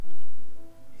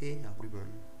Hey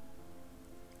everyone,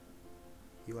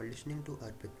 you are listening to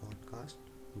Arpit podcast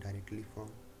directly from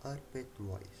Arpit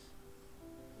Voice.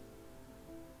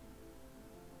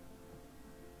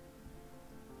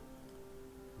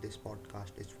 This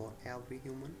podcast is for every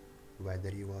human, whether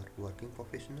you are working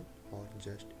professional or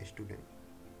just a student.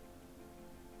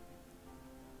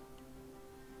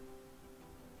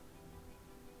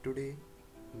 Today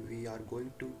we are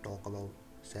going to talk about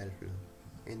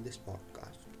self-love in this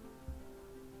podcast.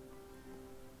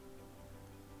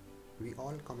 We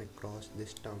all come across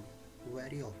this term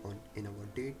very often in our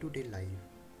day-to-day life,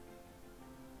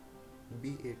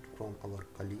 be it from our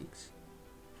colleagues,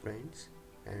 friends,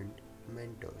 and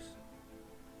mentors.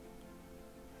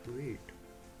 Wait,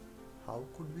 how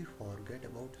could we forget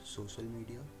about social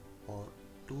media or,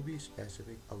 to be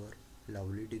specific, our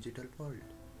lovely digital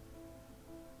world?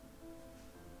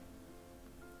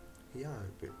 Yeah,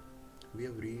 Arpit, we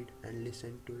have read and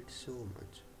listened to it so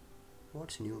much.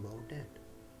 What's new about that?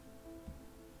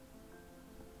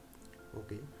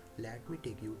 Okay, let me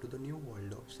take you to the new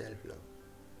world of self love.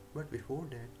 But before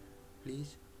that,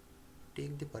 please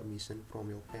take the permission from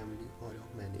your family or your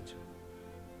manager.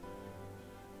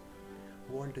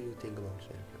 What do you think about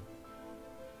self love?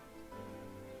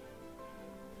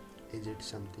 Is it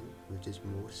something which is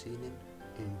more seen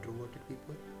in introverted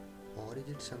people, or is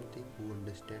it something who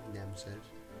understand themselves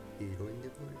hero in the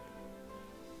world?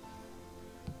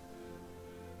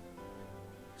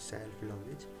 Self love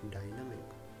is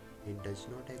dynamic. It does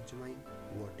not examine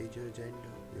what is your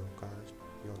gender, your caste,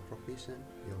 your profession,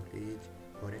 your age,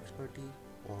 your expertise,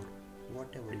 or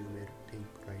whatever you may think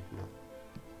right now.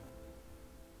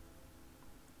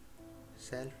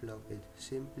 Self love is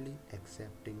simply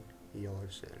accepting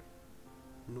yourself,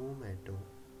 no matter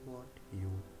what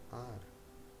you are.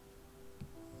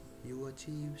 You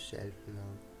achieve self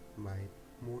love by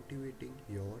motivating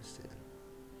yourself.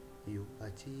 You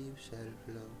achieve self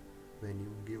love when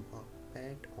you give a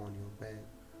pat on your back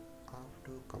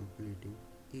after completing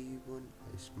even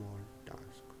a small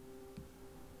task.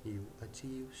 You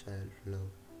achieve self love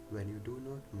when you do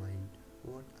not mind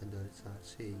what others are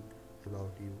saying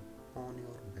about you on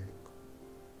your back.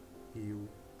 You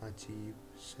achieve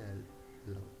self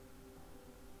love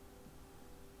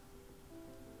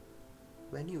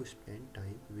when you spend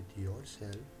time with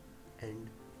yourself and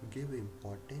give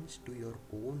importance to your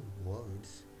own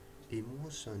words,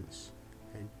 emotions,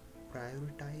 and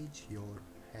prioritize your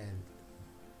health.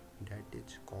 That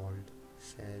is called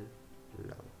self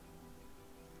love.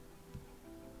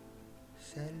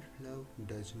 Self love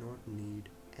does not need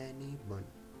anyone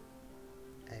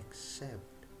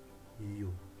except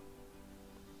you.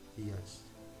 Yes,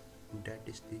 that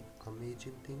is the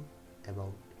amazing thing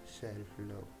about self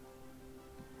love.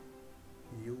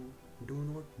 You do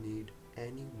not need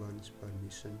anyone's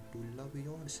permission to love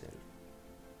yourself.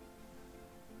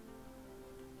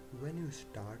 When you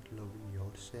start loving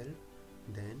yourself,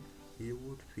 then you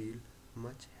would feel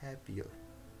much happier.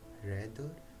 Rather,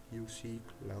 you seek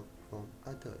love from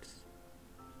others.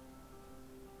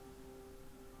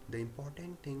 The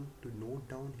important thing to note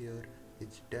down here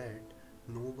is that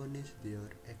no one is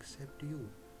there except you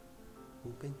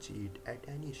who can cheat at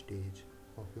any stage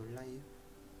of your life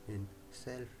in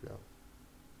self love.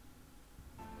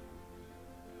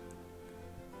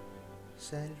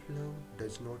 Self love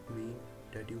does not mean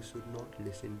that you should not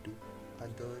listen to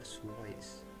others'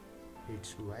 voice.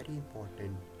 It's very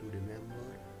important to remember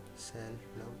self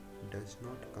love does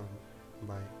not come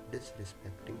by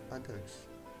disrespecting others.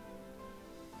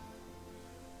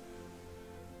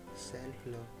 Self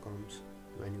love comes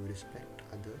when you respect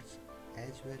others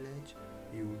as well as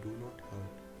you do not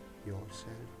hurt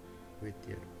yourself with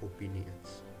your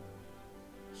opinions.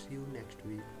 See you next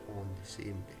week on the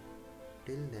same day.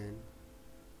 Till then,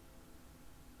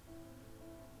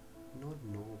 not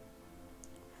no,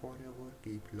 forever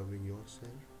keep loving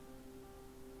yourself.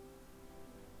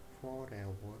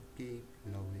 Forever keep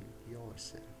loving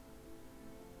yourself.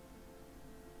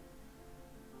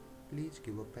 Please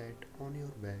give a pat on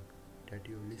your back that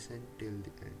you listened till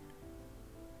the end.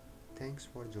 Thanks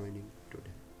for joining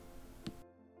today.